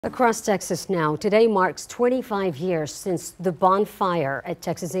Across Texas now, today marks 25 years since the bonfire at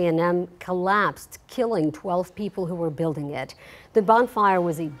Texas A&M collapsed, killing 12 people who were building it. The bonfire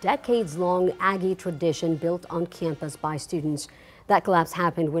was a decades-long Aggie tradition built on campus by students. That collapse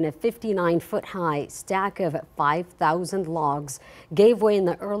happened when a 59-foot-high stack of 5,000 logs gave way in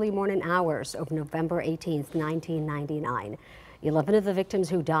the early morning hours of November 18, 1999. 11 of the victims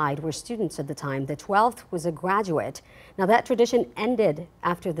who died were students at the time. The 12th was a graduate. Now that tradition ended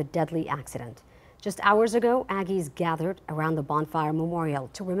after the deadly accident. Just hours ago, Aggies gathered around the bonfire memorial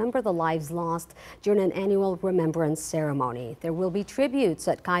to remember the lives lost during an annual remembrance ceremony. There will be tributes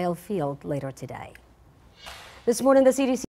at Kyle Field later today. This morning, the CDC